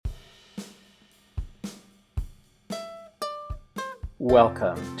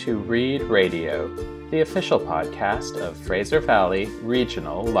Welcome to Read Radio, the official podcast of Fraser Valley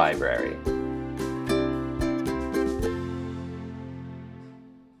Regional Library.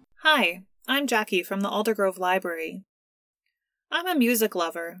 Hi, I'm Jackie from the Aldergrove Library. I'm a music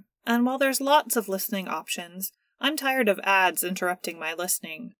lover, and while there's lots of listening options, I'm tired of ads interrupting my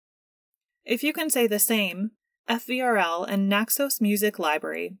listening. If you can say the same, FVRL and Naxos Music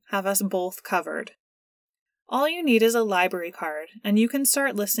Library have us both covered. All you need is a library card, and you can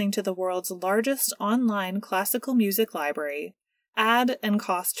start listening to the world's largest online classical music library, ad and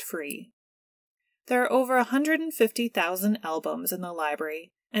cost-free. There are over 150,000 albums in the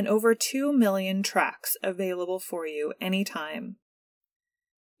library, and over 2 million tracks available for you anytime.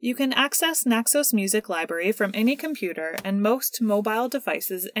 You can access Naxos Music Library from any computer and most mobile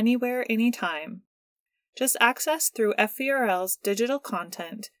devices anywhere, anytime. Just access through FVRL's Digital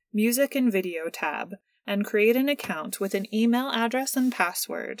Content, Music and Video tab, and create an account with an email address and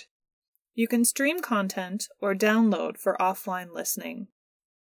password. You can stream content or download for offline listening.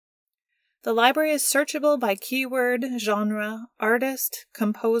 The library is searchable by keyword, genre, artist,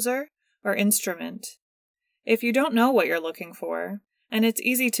 composer, or instrument. If you don't know what you're looking for, and it's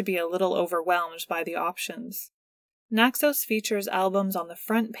easy to be a little overwhelmed by the options, Naxos features albums on the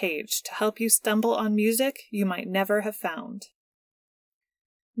front page to help you stumble on music you might never have found.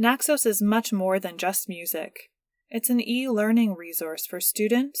 Naxos is much more than just music. It's an e-learning resource for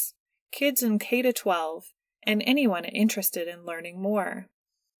students, kids in K-12, and anyone interested in learning more.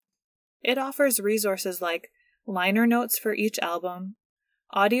 It offers resources like liner notes for each album,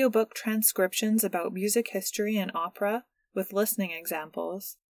 audiobook transcriptions about music history and opera with listening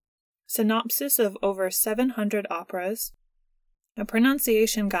examples, synopsis of over 700 operas, a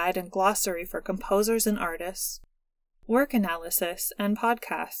pronunciation guide and glossary for composers and artists, work analysis, and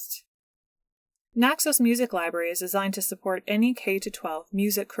podcasts. Naxos Music Library is designed to support any K-12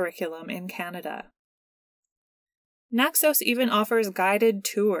 music curriculum in Canada. Naxos even offers guided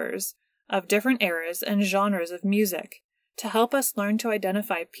tours of different eras and genres of music to help us learn to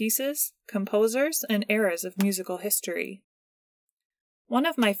identify pieces, composers, and eras of musical history. One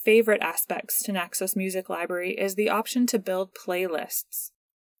of my favorite aspects to Naxos Music Library is the option to build playlists.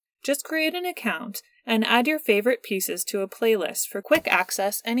 Just create an account and add your favorite pieces to a playlist for quick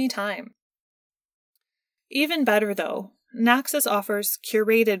access anytime. Even better though, Naxos offers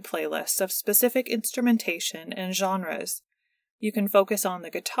curated playlists of specific instrumentation and genres. You can focus on the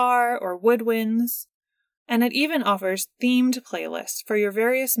guitar or woodwinds, and it even offers themed playlists for your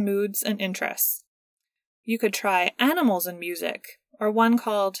various moods and interests. You could try Animals in Music, or one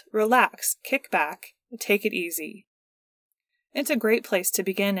called Relax, Kick Back, Take It Easy. It's a great place to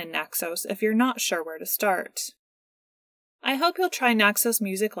begin in Naxos if you're not sure where to start. I hope you'll try Naxos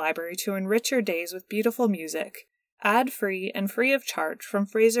Music Library to enrich your days with beautiful music, ad-free and free of charge from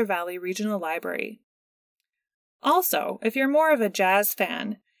Fraser Valley Regional Library. Also, if you're more of a jazz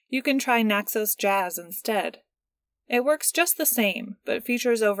fan, you can try Naxos Jazz instead. It works just the same, but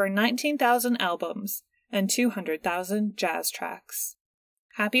features over 19,000 albums and 200,000 jazz tracks.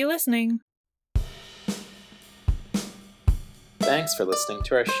 Happy listening! Thanks for listening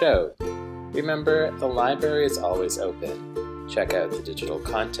to our show. Remember, the library is always open. Check out the Digital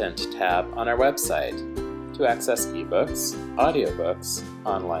Content tab on our website to access ebooks, audiobooks,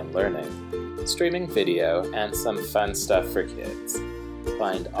 online learning, streaming video, and some fun stuff for kids.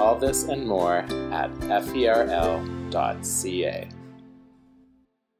 Find all this and more at ferl.ca.